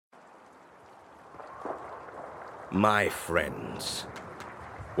My friends,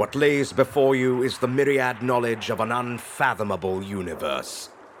 what lays before you is the myriad knowledge of an unfathomable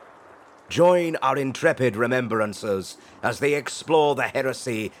universe. Join our intrepid remembrancers as they explore the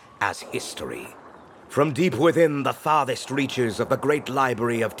heresy as history. From deep within the farthest reaches of the great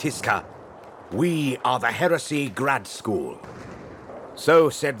library of Tisca, we are the Heresy Grad School. So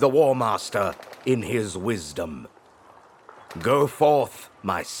said the War Master in his wisdom. Go forth,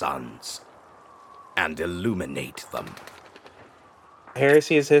 my sons, and illuminate them.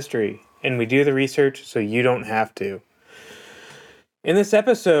 Heresy is history, and we do the research so you don't have to. In this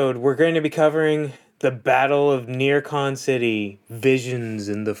episode, we're going to be covering the Battle of Nycron City, Visions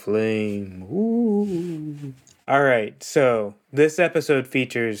in the Flame. Ooh. Alright, so this episode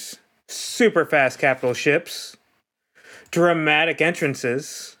features super fast capital ships, dramatic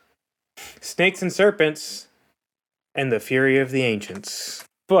entrances, snakes and serpents, and the fury of the ancients.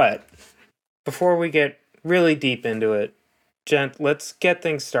 But before we get really deep into it, Gent, let's get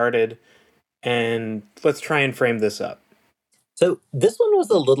things started and let's try and frame this up. So this one was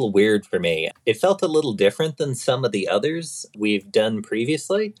a little weird for me. It felt a little different than some of the others we've done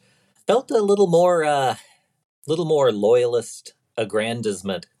previously. Felt a little more loyalist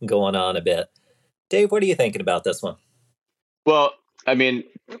aggrandizement going on a bit. Dave, what are you thinking about this one? Well, I mean,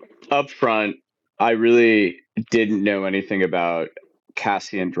 up front, I really didn't know anything about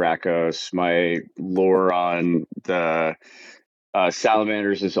Cassian Dracos. My lore on the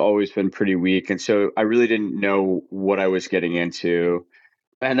salamanders has always been pretty weak, and so I really didn't know what I was getting into.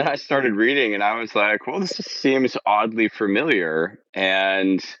 And then I started reading, and I was like, well, this seems oddly familiar.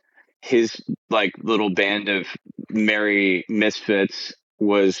 And his little band of merry misfits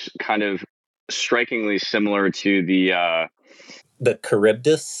was kind of strikingly similar to the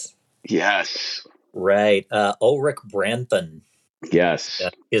Charybdis? Yes. Right. Ulrich Branthen. Yes.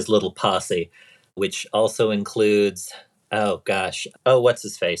 His little posse, which also includes, what's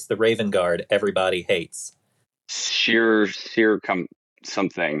his face? The Raven Guard everybody hates.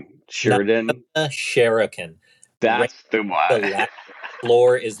 Something. Sheridan? Sherikan. That's the one. The last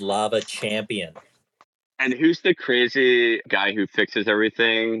floor is lava champion. And who's the crazy guy who fixes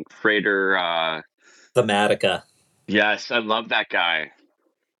everything? Freighter Thematica. Yes, I love that guy.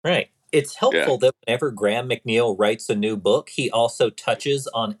 Right. It's helpful that whenever Graham McNeil writes a new book, he also touches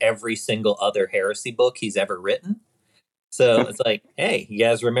on every single other heresy book he's ever written. So it's like, hey, you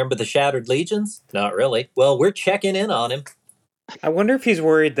guys remember the Shattered Legions? Not really. Well, we're checking in on him. I wonder if he's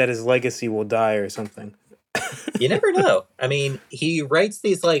worried that his legacy will die or something. You never know. I mean, he writes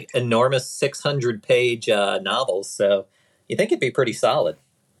these enormous 600-page novels, so you think it'd be pretty solid.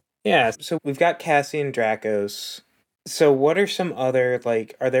 Yeah, so we've got Cassian Dracos. So what are some other,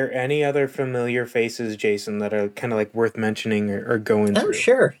 are there any other familiar faces, Jason, that are kind of worth mentioning or going through? Oh,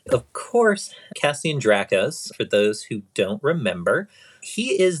 sure. Of course, Cassian Dracos, for those who don't remember,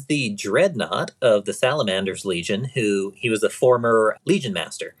 he is the dreadnought of the Salamanders Legion, he was a former Legion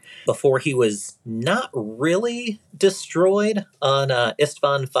Master. Before he was not really destroyed on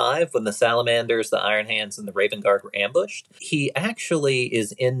Istvan V when the Salamanders, the Iron Hands, and the Raven Guard were ambushed, he actually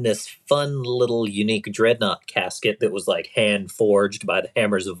is in this fun little unique dreadnought casket that was hand-forged by the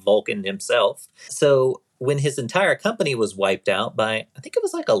hammers of Vulcan himself. So when his entire company was wiped out by, I think it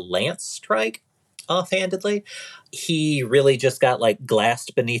was a lance strike, offhandedly, he really just got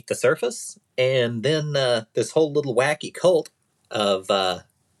glassed beneath the surface. And then this whole little wacky cult of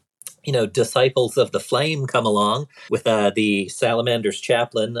disciples of the flame come along with the Salamander's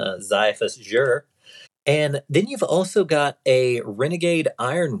chaplain, Xyphus Jur. And then you've also got a renegade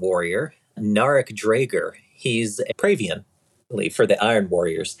iron warrior, Narek Drager. He's a Pravian for the Iron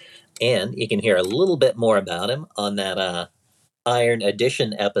Warriors. And you can hear a little bit more about him on that Iron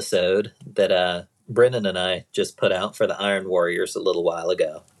Edition episode that Brennan and I just put out for the Iron Warriors a little while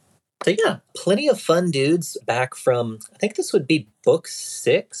ago. So yeah, plenty of fun dudes back from, I think this would be book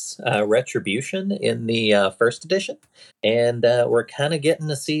 6, Retribution, in the first edition. And we're kind of getting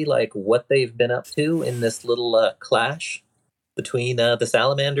to see what they've been up to in this little clash between the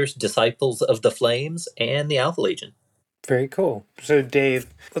Salamanders, Disciples of the Flames, and the Alpha Legion. Very cool. So Dave,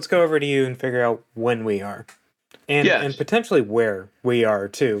 let's go over to you and figure out when we are. And potentially where we are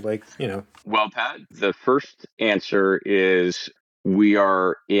too, Well, Pat, the first answer is we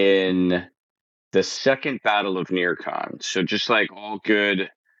are in the second Battle of Nycron. So just like all good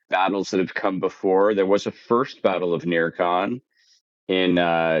battles that have come before, there was a first Battle of Nycron in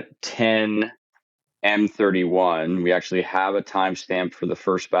 10 M31. We actually have a timestamp for the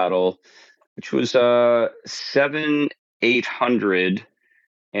first battle, which was 7800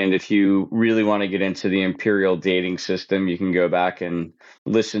 And if you really want to get into the Imperial dating system, you can go back and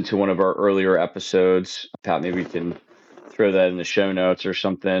listen to one of our earlier episodes. Pat, maybe we can throw that in the show notes or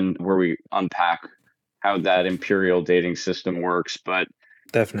something where we unpack how that Imperial dating system works. But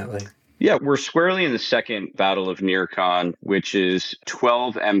Definitely. yeah, we're squarely in the second Battle of Nycron, which is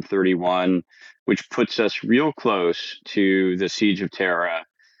 12M31, which puts us real close to the Siege of Terra.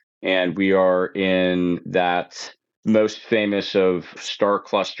 And we are in that most famous of star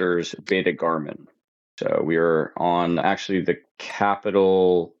clusters, Beta Garmin. So we are on actually the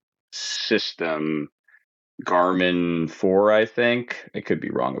capital system, Garmin 4, I think. I could be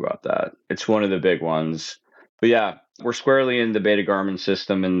wrong about that. It's one of the big ones. But yeah, we're squarely in the Beta Garmin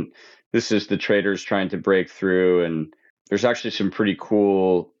system, and this is the traders trying to break through. And there's actually some pretty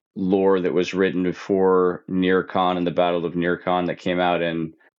cool lore that was written before Nycron and the Battle of Nycron that came out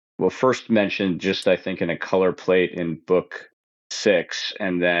in, well, first mentioned just, I think, in a color plate in book 6,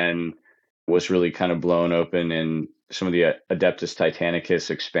 and then was really kind of blown open in some of the Adeptus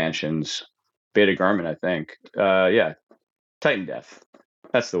Titanicus expansions. Beta Garmin, I think. Yeah, Titan Death.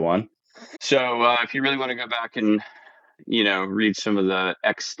 That's the one. So if you really want to go back and read some of the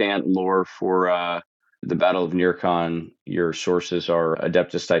extant lore for the Battle of Nycron, your sources are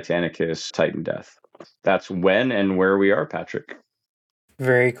Adeptus Titanicus, Titan Death. That's when and where we are, Patrick.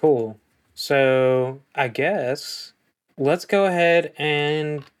 Very cool. So I guess let's go ahead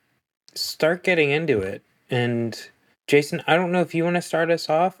and start getting into it. And Jason, I don't know if you want to start us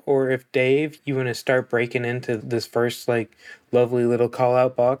off or if Dave, you want to start breaking into this first lovely little call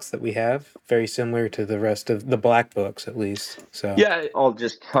out box that we have, very similar to the rest of the black books at least. So yeah, I'll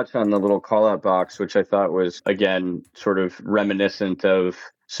just touch on the little call out box, which I thought was, again, sort of reminiscent of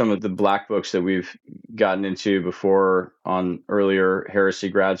some of the black books that we've gotten into before on earlier Heresy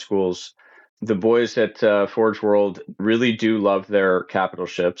grad schools. The boys at Forge World really do love their capital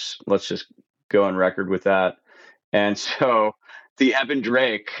ships. Let's just go on record with that. And so the Eben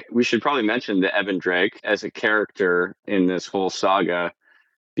Drake, we should probably mention the Eben Drake as a character in this whole saga,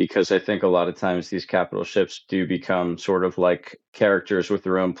 because I think a lot of times these capital ships do become sort of like characters with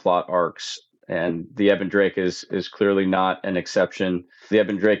their own plot arcs. And the Eben Drake is clearly not an exception. The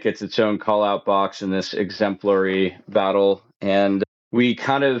Eben Drake gets its own call out box in this exemplary battle. And we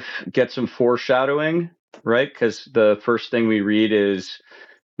kind of get some foreshadowing, right? Because the first thing we read is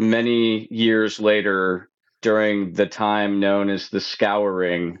many years later, during the time known as the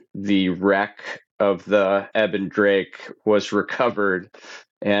Scouring, the wreck of the Eben Drake was recovered,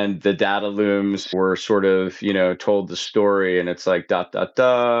 and the data looms were sort of, told the story, and it's like, dot, dot,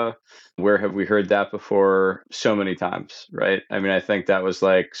 dot. Where have we heard that before? So many times, right? I mean, I think that was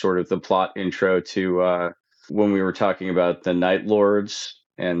like sort of the plot intro to when we were talking about the Night Lords.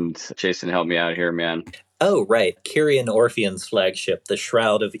 And Jason, help me out here, man. Oh, right. Kyrian Orpheon's flagship, the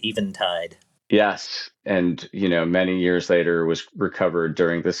Shroud of Eventide. Yes. And, many years later was recovered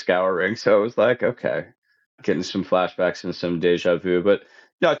during the Scouring. So it was like, okay, getting some flashbacks and some deja vu. But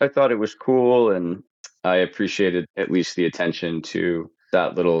yeah, I thought it was cool. And I appreciated at least the attention to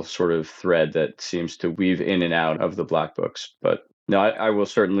that little sort of thread that seems to weave in and out of the Black Books. But no, I will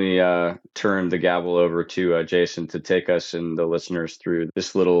certainly turn the gavel over to Jason to take us and the listeners through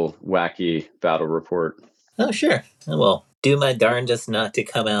this little wacky battle report. Oh, sure. I will do my darndest not to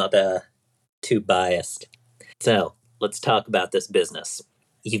come out too biased. So let's talk about this business.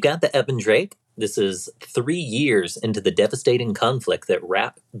 You've got the Eben Drake. This is 3 years into the devastating conflict that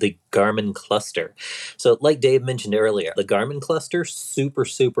wrapped the Garmin cluster. So like Dave mentioned earlier, the Garmin cluster, super,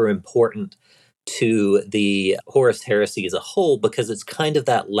 super important to the Horus Heresy as a whole, because it's kind of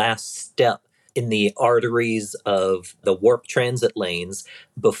that last step in the arteries of the warp transit lanes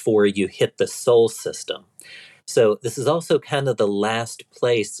before you hit the Sol system. So this is also kind of the last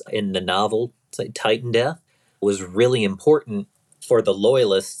place in the novel, say Titan Death, was really important for the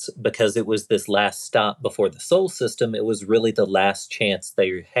Loyalists because it was this last stop before the Sol system. It was really the last chance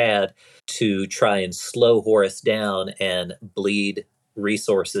they had to try and slow Horus down and bleed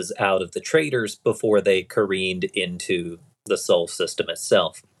resources out of the traders before they careened into the Sol system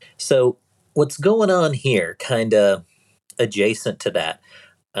itself. So what's going on here, kind of adjacent to that,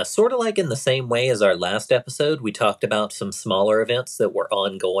 sort of like in the same way as our last episode, we talked about some smaller events that were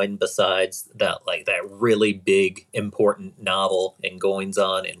ongoing besides that really big, important novel and goings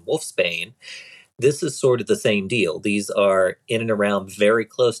on in Wolfsbane. This is sort of the same deal. These are in and around very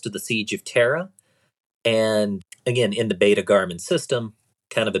close to the Siege of Terra. And again, in the Beta Garmin system,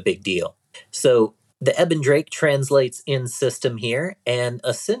 kind of a big deal. So the Eben Drake translates in system here and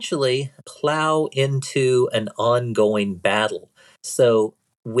essentially plow into an ongoing battle. So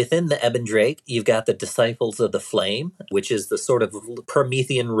Within the Ebon Drake, you've got the Disciples of the Flame, which is the sort of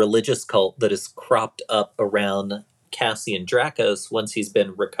Promethean religious cult that has cropped up around Cassian Dracos once he's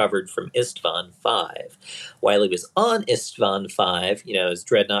been recovered from Istvan 5. While he was on Istvan 5, his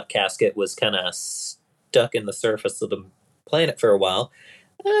dreadnought casket was kind of stuck in the surface of the planet for a while,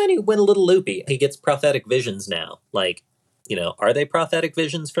 and he went a little loopy. He gets prophetic visions now. Are they prophetic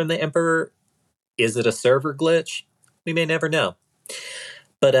visions from the Emperor? Is it a server glitch? We may never know.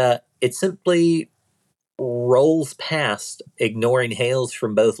 But it simply rolls past, ignoring hails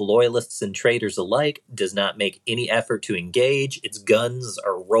from both loyalists and traitors alike, does not make any effort to engage. Its guns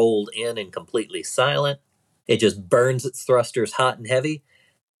are rolled in and completely silent. It just burns its thrusters hot and heavy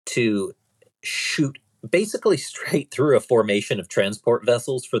to shoot basically straight through a formation of transport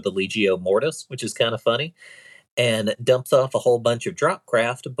vessels for the Legio Mortis, which is kind of funny, and dumps off a whole bunch of drop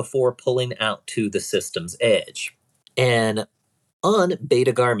craft before pulling out to the system's edge. And on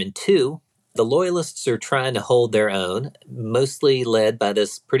Beta Garmin 2, the Loyalists are trying to hold their own, mostly led by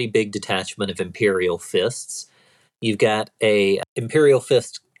this pretty big detachment of Imperial Fists. You've got a Imperial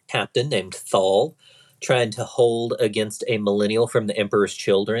Fist captain named Thal trying to hold against a millennial from the Emperor's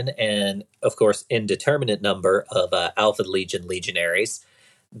Children, and, of course, indeterminate number of Alpha Legion legionaries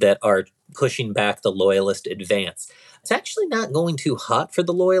that are pushing back the Loyalist advance. It's actually not going too hot for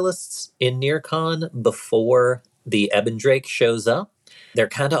the Loyalists in Nycron before the Ebon Drake shows up. They're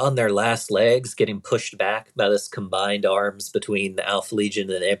kind of on their last legs, getting pushed back by this combined arms between the Alpha Legion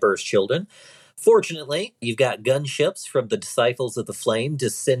and the Emperor's Children. Fortunately, you've got gunships from the Disciples of the Flame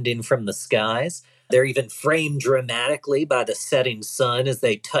descending from the skies. They're even framed dramatically by the setting sun as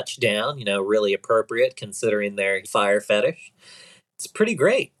they touch down, really appropriate considering their fire fetish. It's pretty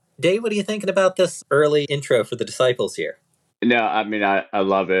great. Dave, what are you thinking about this early intro for the Disciples here? No, I mean, I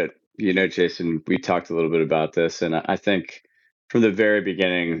love it. Jason, we talked a little bit about this, and I think from the very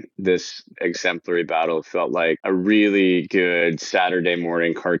beginning, this exemplary battle felt like a really good Saturday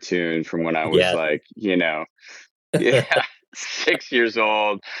morning cartoon from when I was Yeah. yeah, 6 years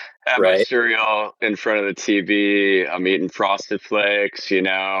old. Have my Right. cereal in front of the TV. I'm eating Frosted Flakes.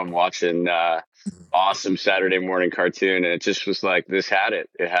 I'm watching awesome Saturday morning cartoon, and it just was like this had it.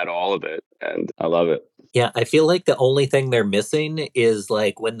 It had all of it, and I love it. Yeah, I feel like the only thing they're missing is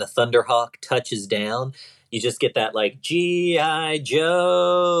like when the Thunderhawk touches down, you just get that like G.I.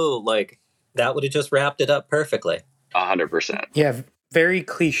 Joe. Like that would have just wrapped it up perfectly. 100%. Yeah, very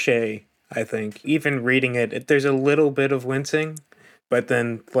cliche, I think. Even reading it, there's a little bit of wincing, but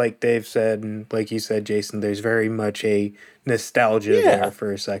then, like Dave said, and like you said, Jason, there's very much a nostalgia there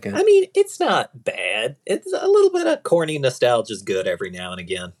for a second. I mean, it's not bad. It's a little bit of corny nostalgia is good every now and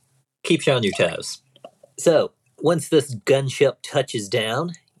again. Keeps you on your toes. So, once this gunship touches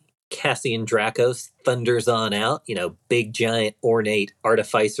down, Cassian Dracos thunders on out, big, giant, ornate,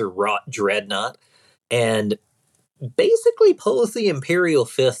 artificer wrought dreadnought, and basically pulls the Imperial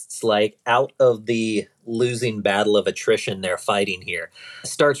Fists out of the losing battle of attrition they're fighting here.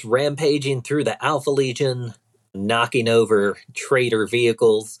 Starts rampaging through the Alpha Legion, knocking over traitor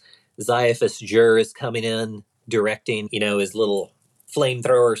vehicles. Xiophas Jur is coming in, directing, his little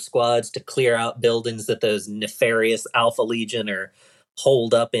flamethrower squads to clear out buildings that those nefarious Alpha Legion are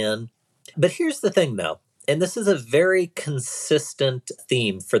holed up in. But here's the thing, though, and this is a very consistent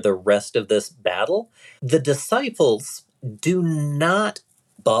theme for the rest of this battle. The Disciples do not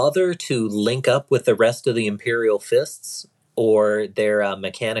bother to link up with the rest of the Imperial Fists or their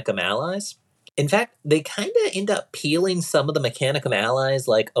Mechanicum allies. In fact, they kind of end up peeling some of the Mechanicum allies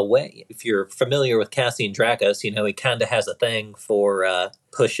away. If you're familiar with Cassian Dracos, he kind of has a thing for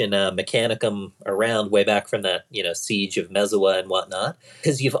pushing Mechanicum around way back from that, siege of Mezua and whatnot.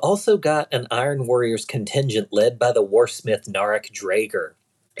 Because you've also got an Iron Warriors contingent led by the warsmith Narek Drager.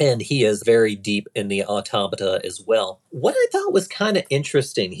 And he is very deep in the automata as well. What I thought was kind of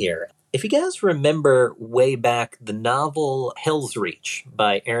interesting here, if you guys remember way back the novel Hell's Reach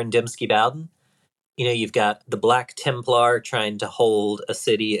by Aaron Dembski-Bowden, you've got the Black Templar trying to hold a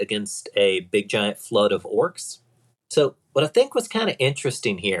city against a big giant flood of orcs. So what I think was kind of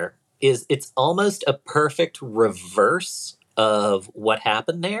interesting here is it's almost a perfect reverse of what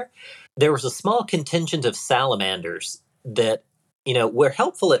happened there. There was a small contingent of salamanders that, were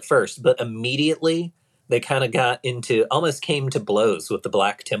helpful at first, but immediately they kind of almost came to blows with the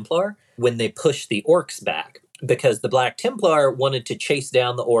Black Templar when they pushed the orcs back. Because the Black Templar wanted to chase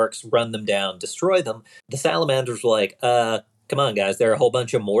down the orcs, run them down, destroy them. The salamanders were like, come on, guys, there are a whole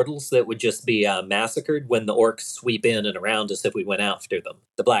bunch of mortals that would just be massacred when the orcs sweep in and around us if we went after them.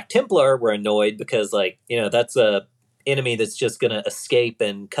 The Black Templar were annoyed because, that's a enemy that's just going to escape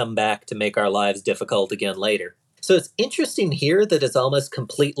and come back to make our lives difficult again later. So it's interesting here that it's almost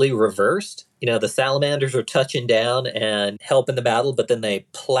completely reversed. The salamanders are touching down and helping the battle, but then they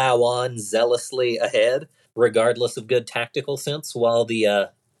plow on zealously ahead, regardless of good tactical sense, while the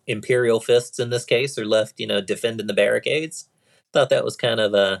Imperial Fists, in this case, are left, defending the barricades. Thought that was kind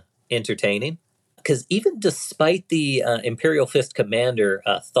of entertaining. Because even despite the Imperial Fist commander,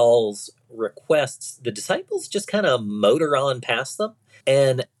 Thal's requests, the disciples just kind of motor on past them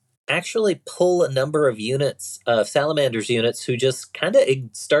and actually pull a number of units, Salamander's units, who just kind of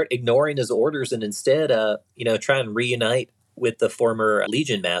start ignoring his orders and instead, try and reunite with the former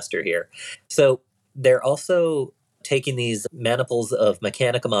Legion Master here. So they're also taking these maniples of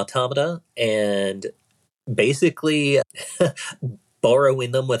Mechanicum Automata and basically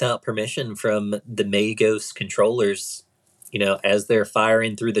borrowing them without permission from the Magos controllers, as they're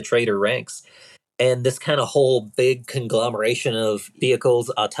firing through the traitor ranks. And this kind of whole big conglomeration of vehicles,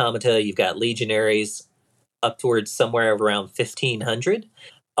 automata, you've got legionaries up towards somewhere around 1,500,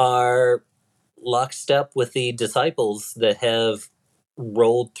 are lockstep with the disciples that have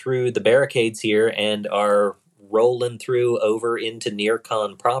rolled through the barricades here and are rolling through over into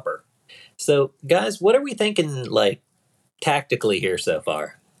Nycron proper. So, guys, what are we thinking, like, tactically here so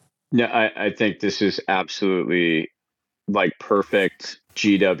far? No, I think this is absolutely like perfect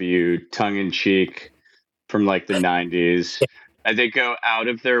GW tongue in cheek from like the 90s. And they go out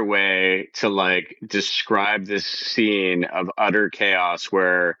of their way to like describe this scene of utter chaos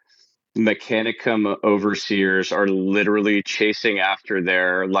where Mechanicum overseers are literally chasing after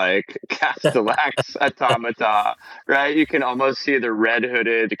their like Castellax automata, right? You can almost see the red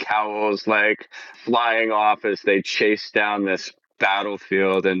hooded cowls like flying off as they chase down this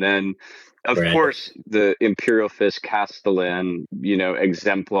battlefield. And then, of Right. course, the Imperial Fist Castellan,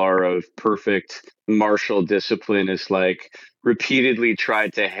 exemplar of perfect martial discipline is like repeatedly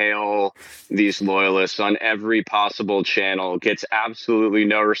tried to hail these loyalists on every possible channel, gets absolutely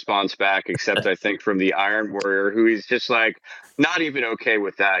no response back, except I think from the Iron Warrior, who he's just like not even okay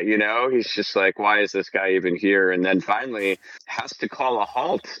with that. He's just like, why is this guy even here? And then finally has to call a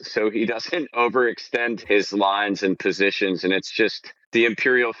halt so he doesn't overextend his lines and positions. And it's just the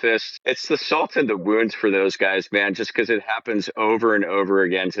Imperial Fist. It's the salt in the wounds for those guys, man, just because it happens over and over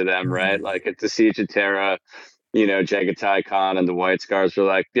again to them, right? Like at the Siege of Terra, Jagatai Khan and the White Scars were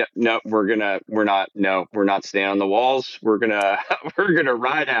like, yeah, no, we're not staying on the walls. We're gonna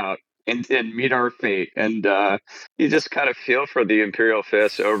ride out and meet our fate. And you just kind of feel for the Imperial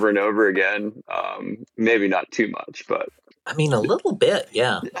Fist over and over again. Maybe not too much, but I mean, a little bit,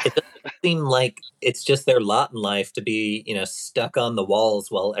 yeah. It doesn't seem like it's just their lot in life to be, stuck on the walls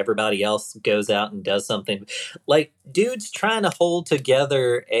while everybody else goes out and does something. Like, dude's trying to hold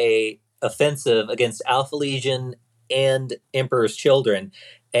together a offensive against Alpha Legion and Emperor's Children,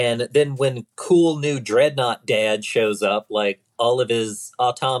 and then when cool new Dreadnought dad shows up, like all of his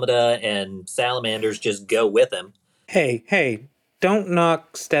automata and salamanders just go with him. Hey, don't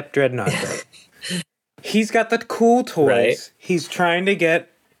knock Step Dreadnought though. He's got the cool toys. Right. He's trying to get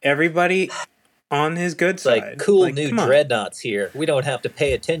everybody on his good side. Like, cool new Dreadnoughts here. We don't have to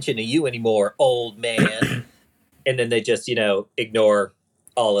pay attention to you anymore, old man. And then they just, ignore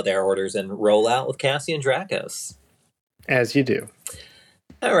all of their orders and roll out with Cassian Dracos. As you do.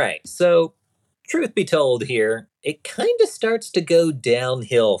 All right, so truth be told here, it kind of starts to go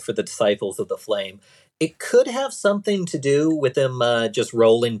downhill for the Disciples of the Flame. It could have something to do with them just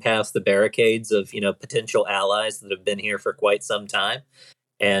rolling past the barricades of, potential allies that have been here for quite some time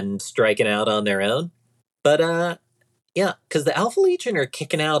and striking out on their own. But, yeah, because the Alpha Legion are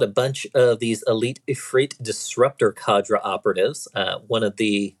kicking out a bunch of these elite Ifrit Disruptor Cadre operatives, one of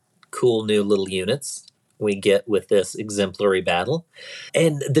the cool new little units we get with this exemplary battle.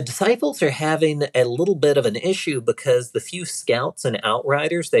 And the Disciples are having a little bit of an issue because the few scouts and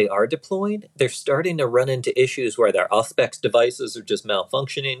outriders they are deployed, they're starting to run into issues where their Auspex devices are just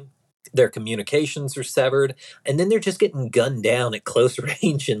malfunctioning, their communications are severed, and then they're just getting gunned down at close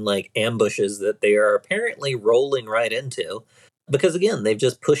range in like ambushes that they are apparently rolling right into. Because again, they've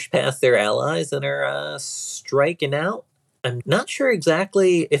just pushed past their allies and are striking out. I'm not sure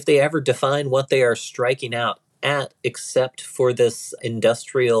exactly if they ever define what they are striking out at, except for this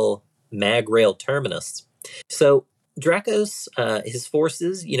industrial mag rail terminus. So Dracos, his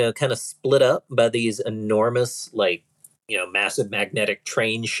forces, kind of split up by these enormous, massive magnetic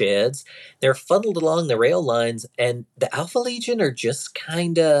train sheds. They're funneled along the rail lines, and the Alpha Legion are just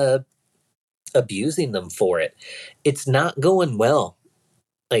kind of abusing them for it. It's not going well.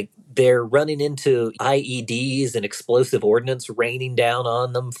 Like, they're running into IEDs and explosive ordnance raining down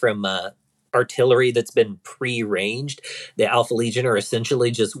on them from artillery that's been pre-ranged. The Alpha Legion are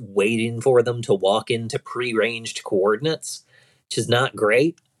essentially just waiting for them to walk into pre-ranged coordinates, which is not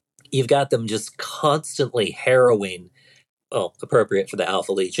great. You've got them just constantly harrowing, well, appropriate for the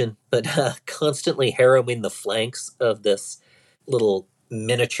Alpha Legion, but constantly harrowing the flanks of this little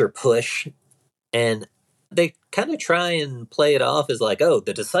miniature push. And they kind of try and play it off as like, oh,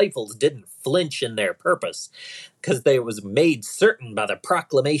 the disciples didn't flinch in their purpose because they was made certain by the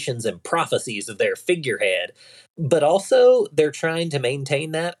proclamations and prophecies of their figurehead. But also, they're trying to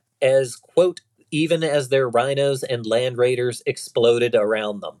maintain that as, quote, even as their rhinos and land raiders exploded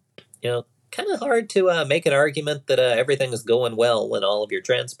around them. Kind of hard to make an argument that everything is going well when all of your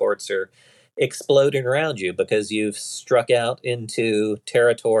transports are exploding around you because you've struck out into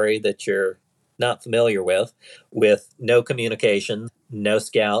territory that you're not familiar with no communication, no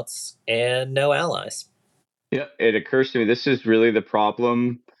scouts, and no allies. Yeah, it occurs to me this is really the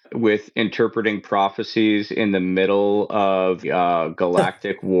problem with interpreting prophecies in the middle of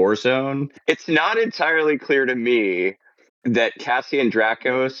galactic war zone. It's not entirely clear to me that Cassian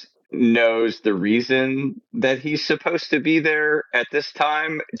Dracos knows the reason that he's supposed to be there at this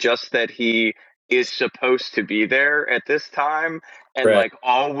time, just that he is supposed to be there at this time, and Right. like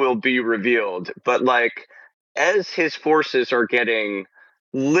all will be revealed. But like as his forces are getting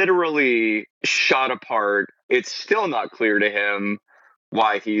literally shot apart, it's still not clear to him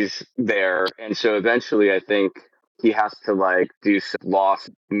why he's there. And so eventually I think he has to like do some loss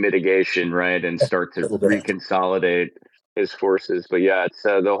mitigation, right? And start A to little bit. reconsolidate his forces. But yeah, it's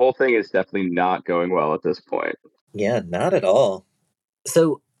the whole thing is definitely not going well at this point. Yeah, not at all.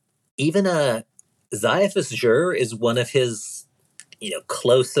 So even Zaiphus Jur is one of his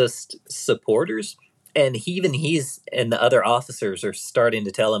closest supporters, and he's and the other officers are starting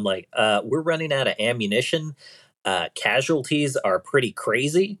to tell him like, we're running out of ammunition. Casualties are pretty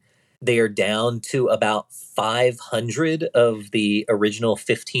crazy. They are down to about 500 of the original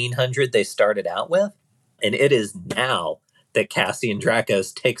 1,500 they started out with, and it is now that Cassian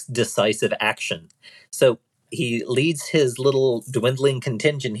Dracos takes decisive action. So he leads his little dwindling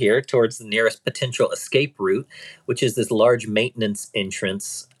contingent here towards the nearest potential escape route, which is this large maintenance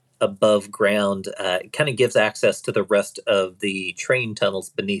entrance above ground. It kind of gives access to the rest of the train tunnels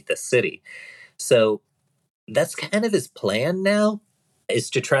beneath the city. So that's kind of his plan now, is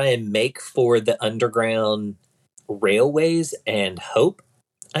to try and make for the underground railways and hope,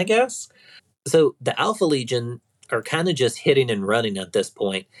 I guess. So the Alpha Legion are kind of just hitting and running at this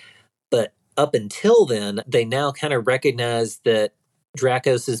point, but up until then, they now kind of recognize that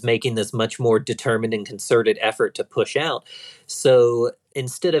Dracos is making this much more determined and concerted effort to push out. So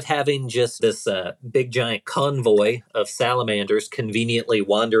instead of having just this big giant convoy of salamanders conveniently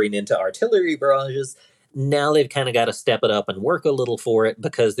wandering into artillery barrages, now they've kind of got to step it up and work a little for it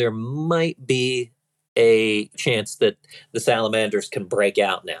because there might be a chance that the salamanders can break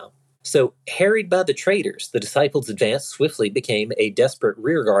out now. So, harried by the traitors, the disciples' advance swiftly became a desperate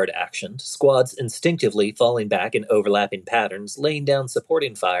rearguard action, squads instinctively falling back in overlapping patterns, laying down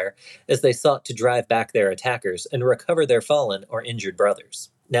supporting fire as they sought to drive back their attackers and recover their fallen or injured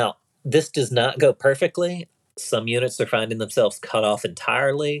brothers. Now, this does not go perfectly. Some units are finding themselves cut off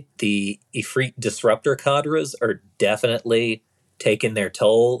entirely. The Ifrit disruptor cadres are definitely taking their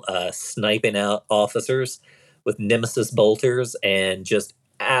toll, sniping out officers with Nemesis bolters and just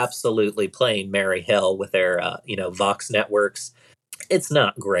absolutely playing merry hell with their Vox networks. It's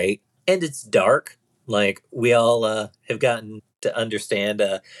not great, and it's dark. Like we all have gotten to understand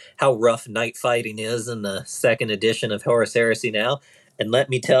how rough night fighting is in the second edition of Horus Heresy now, and let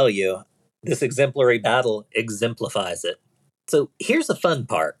me tell you, this exemplary battle exemplifies it. So here's the fun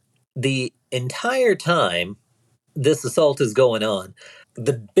part: the entire time this assault is going on,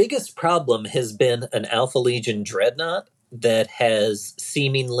 the biggest problem has been an Alpha Legion dreadnought that has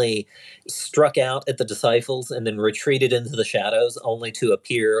seemingly struck out at the disciples and then retreated into the shadows, only to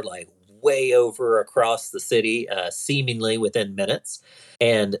appear like way over across the city, seemingly within minutes.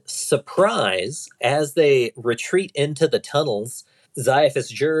 And surprise, as they retreat into the tunnels, Zaiphus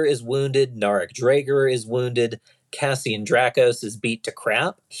Jur is wounded, Narek Drager is wounded, Cassian Dracos is beat to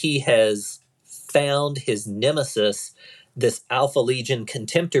crap. He has found his nemesis. This Alpha Legion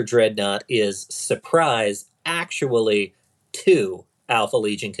Contemptor Dreadnought is, surprise, actually two Alpha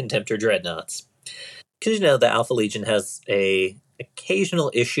Legion Contemptor Dreadnoughts. Because the Alpha Legion has a occasional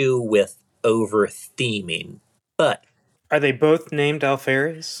issue with over theming, but Are they both named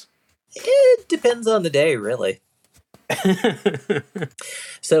Alferes? it depends on the day, really.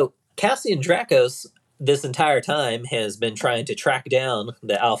 So Cassian Dracos, this entire time, has been trying to track down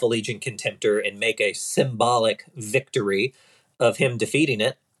the Alpha Legion Contemptor and make a symbolic victory of him defeating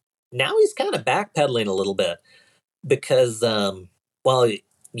it. now he's kind of backpedaling a little bit because, while,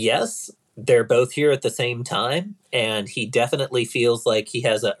 yes, they're both here at the same time, and he definitely feels like he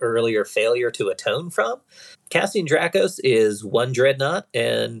has an earlier failure to atone from, Cassian Dracos is one dreadnought,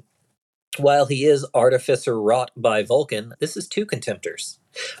 and while he is artificer wrought by Vulcan, this is two contemptors.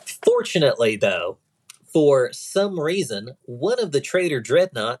 Fortunately, though, for some reason, one of the traitor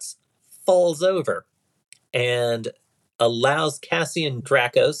dreadnoughts falls over and allows Cassian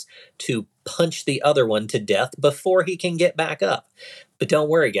Dracos to punch the other one to death before he can get back up. But don't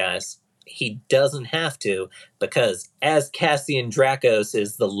worry, guys. He doesn't have to, because as Cassian Dracos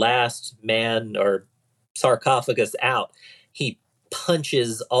is the last man or sarcophagus out, he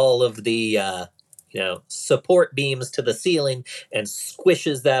punches all of the support beams to the ceiling and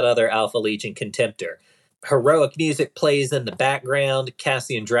squishes that other Alpha Legion contemptor. Heroic music plays in the background.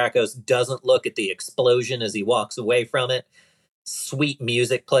 Cassian Dracos doesn't look at the explosion as he walks away from it. Sweet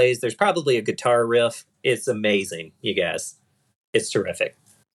music plays. There's probably a guitar riff. It's amazing, you guys. It's terrific.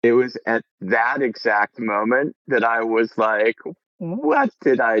 It was at that exact moment that I was like, what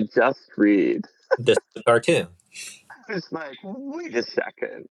did I just read? This is a cartoon. I was like, wait a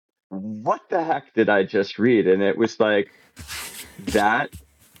second. What the heck did I just read? And it was like that.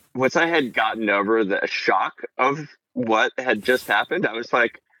 Once I had gotten over the shock of what had just happened, I was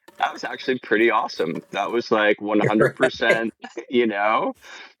like, that was actually pretty awesome. That was like 100%,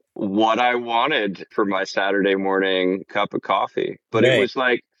 what I wanted for my Saturday morning cup of coffee. But Right. It was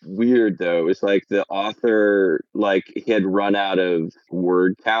like weird though. It was like the author, like he had run out of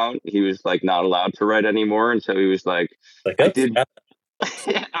word count. He was like not allowed to write anymore. And so he was like, I oops, did.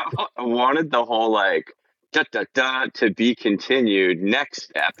 I wanted the whole like da da da to be continued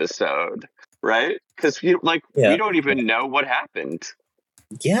next episode, right? Because we don't even know what happened.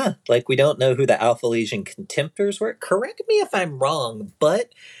 Yeah, like we don't know who the Alpha Legion contemptors were. Correct me if I'm wrong,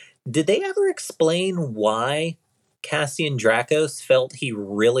 but did they ever explain why Cassian Dracos felt he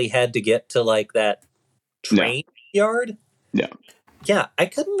really had to get to like that train yard? No. Yeah, I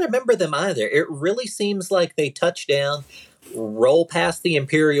couldn't remember them either. It really seems like they touch down, roll past the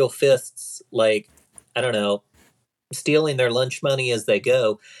Imperial fists, like, I don't know, stealing their lunch money as they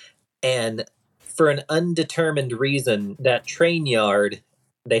go. And for an undetermined reason, that train yard,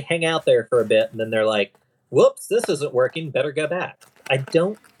 they hang out there for a bit and then they're like, whoops, this isn't working, better go back. I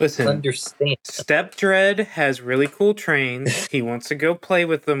don't understand. Step Dread has really cool trains. He wants to go play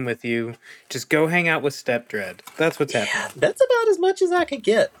with them with you. Just go hang out with Step Dread. That's what's happening. That's about as much as I could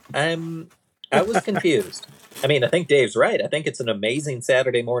get. I was confused. I mean, I think Dave's right. I think it's an amazing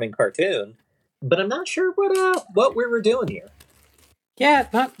Saturday morning cartoon, but I'm not sure what we were doing here. Yeah,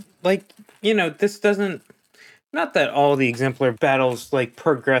 not like, this doesn't... Not that all the exemplar battles, like,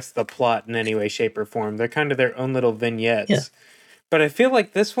 progress the plot in any way, shape, or form. They're kind of their own little vignettes. Yeah. But I feel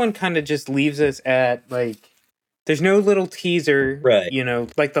like this one kind of just leaves us at, like... There's no little teaser, right?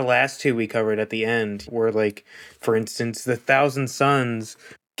 Like the last two we covered at the end, where, like, for instance, the Thousand Suns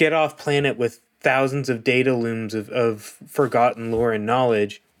get off planet with thousands of data looms of forgotten lore and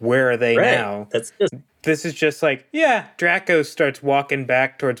knowledge. Where are they now? This is just like, yeah, Draco starts walking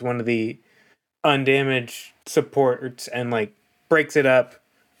back towards one of the undamaged supports and like breaks it up,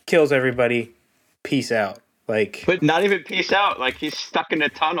 kills everybody, peace out. Like, but not even peace out. Like he's stuck in a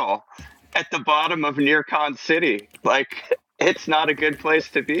tunnel at the bottom of Nycron City. Like it's not a good place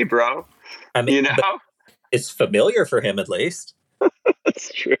to be, bro. I mean, it's familiar for him at least.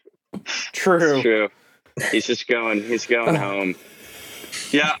 That's true. It's true. He's going home.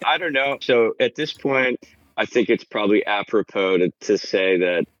 Yeah, I don't know. So at this point, I think it's probably apropos to say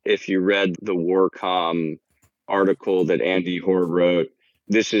that if you read the Warcom article that Andy Hoare wrote,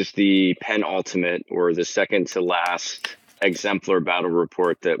 this is the penultimate or the second to last exemplar battle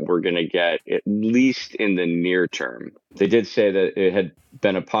report that we're going to get, at least in the near term. They did say that it had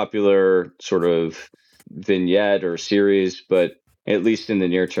been a popular sort of vignette or series, but at least in the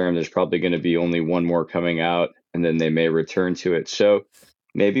near term, there's probably going to be only one more coming out, and then they may return to it. So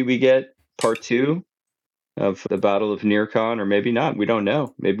maybe we get part 2 of the Battle of Nycron, or maybe not. We don't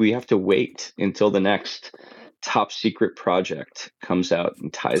know. Maybe we have to wait until the next top secret project comes out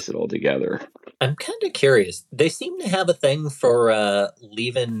and ties it all together. I'm kind of curious. They seem to have a thing for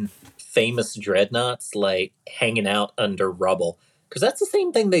leaving famous dreadnoughts like hanging out under rubble, because that's the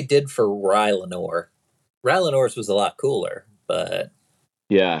same thing they did for Rylanor. Rylanor's was a lot cooler, but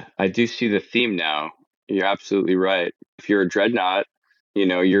yeah, I do see the theme now. You're absolutely right. If you're a dreadnought,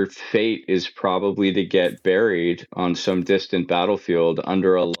 your fate is probably to get buried on some distant battlefield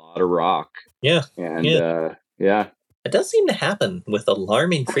under a lot of rock. Yeah. And yeah. It does seem to happen with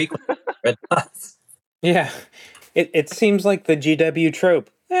alarming frequency. Yeah. It seems like the GW trope.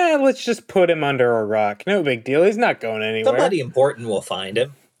 let's just put him under a rock. No big deal. He's not going anywhere. Somebody important will find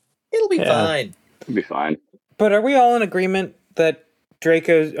him. It'll be fine. It'll be fine. But are we all in agreement that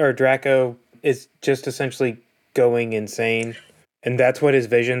Draco is just essentially going insane? And that's what his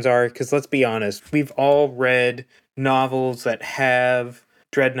visions are? Because let's be honest, we've all read novels that have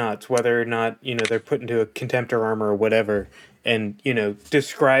dreadnoughts, whether or not, they're put into a contemptor armor or whatever. And,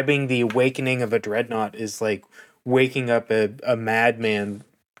 describing the awakening of a dreadnought is like waking up a madman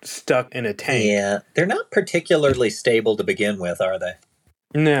stuck in a tank. Yeah, they're not particularly stable to begin with, are they?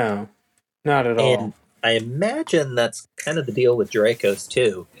 No, not at all. And I imagine that's kind of the deal with Dracos,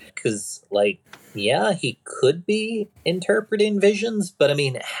 too. Because, yeah, he could be interpreting visions, but I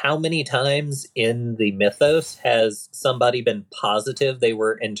mean, how many times in the mythos has somebody been positive they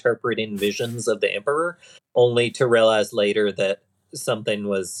were interpreting visions of the Emperor, only to realize later that something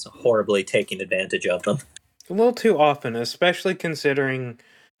was horribly taking advantage of them? A little too often, especially considering,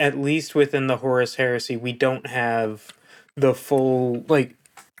 at least within the Horus Heresy, we don't have the full,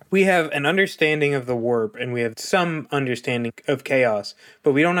 we have an understanding of the warp and we have some understanding of chaos,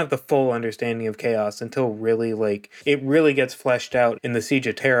 but we don't have the full understanding of chaos until really, it really gets fleshed out in the Siege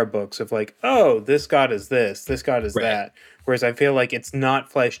of Terra books of oh, this god is this god is that. Whereas I feel like it's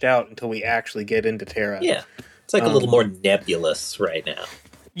not fleshed out until we actually get into Terra. Yeah. It's a little more nebulous right now.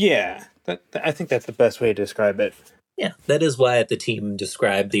 Yeah. I think that's the best way to describe it. Yeah, that is why the team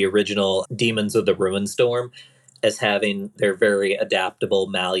described the original Demons of the Ruin Storm as having, they're very adaptable,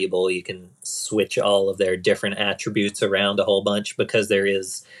 malleable. You can switch all of their different attributes around a whole bunch because there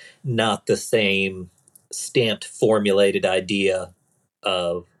is not the same stamped, formulated idea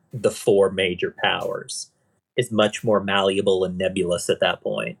of the four major powers. It's much more malleable and nebulous at that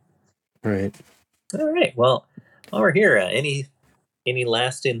point. Right. All right. Well, while we're here, any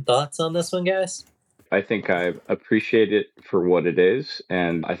lasting thoughts on this one, guys? I think I appreciate it for what it is,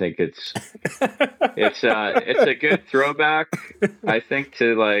 and I think it's a good throwback. I think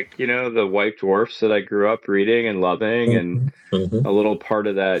to the White Dwarfs that I grew up reading and loving, and a little part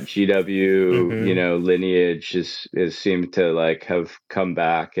of that GW lineage is seemed to have come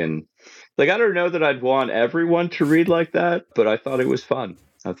back, and I don't know that I'd want everyone to read like that, but I thought it was fun.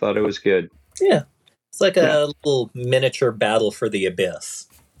 I thought it was good. Yeah, it's like a little miniature battle for the abyss.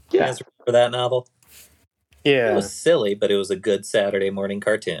 Yeah, you guys remember that novel? Yeah. It was silly, but it was a good Saturday morning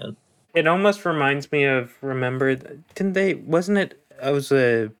cartoon. It almost reminds me of, wasn't it was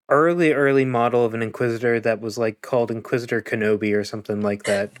a early model of an Inquisitor that was called Inquisitor Kenobi or something like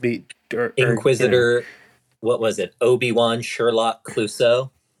that. Inquisitor, what was it? Obi-Wan Sherlock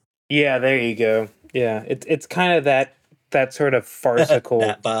Clouseau? Yeah, there you go. Yeah, it's kind of that sort of farcical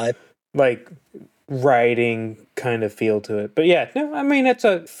that vibe. Writing kind of feel to it. But yeah, no, I mean, it's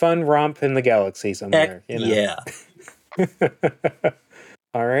a fun romp in the galaxy somewhere. Yeah.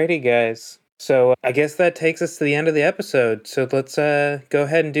 Alrighty, guys. So I guess that takes us to the end of the episode. So let's go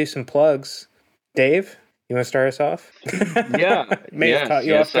ahead and do some plugs. Dave, you want to start us off? Yeah.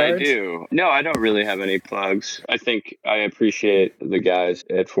 Yes, I do. No, I don't really have any plugs. I think I appreciate the guys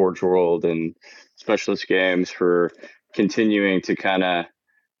at Forge World and Specialist Games for continuing to kind of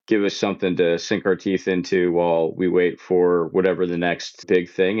give us something to sink our teeth into while we wait for whatever the next big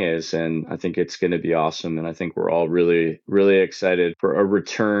thing is. And I think it's going to be awesome. And I think we're all really, really excited for a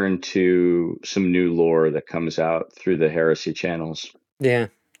return to some new lore that comes out through the Heresy channels. Yeah,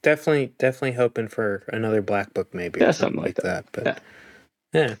 definitely hoping for another Black Book maybe. Yeah, or something like that. But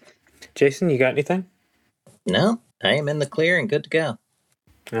yeah. Jason, you got anything? No, I am in the clear and good to go.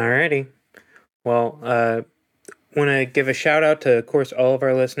 Alrighty. Well, want to give a shout out to, of course, all of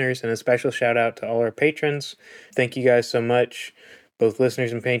our listeners and a special shout out to all our patrons. Thank you guys so much, both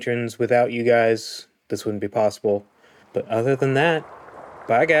listeners and patrons. Without you guys, this wouldn't be possible. But other than that,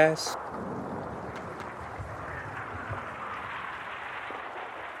 bye, guys.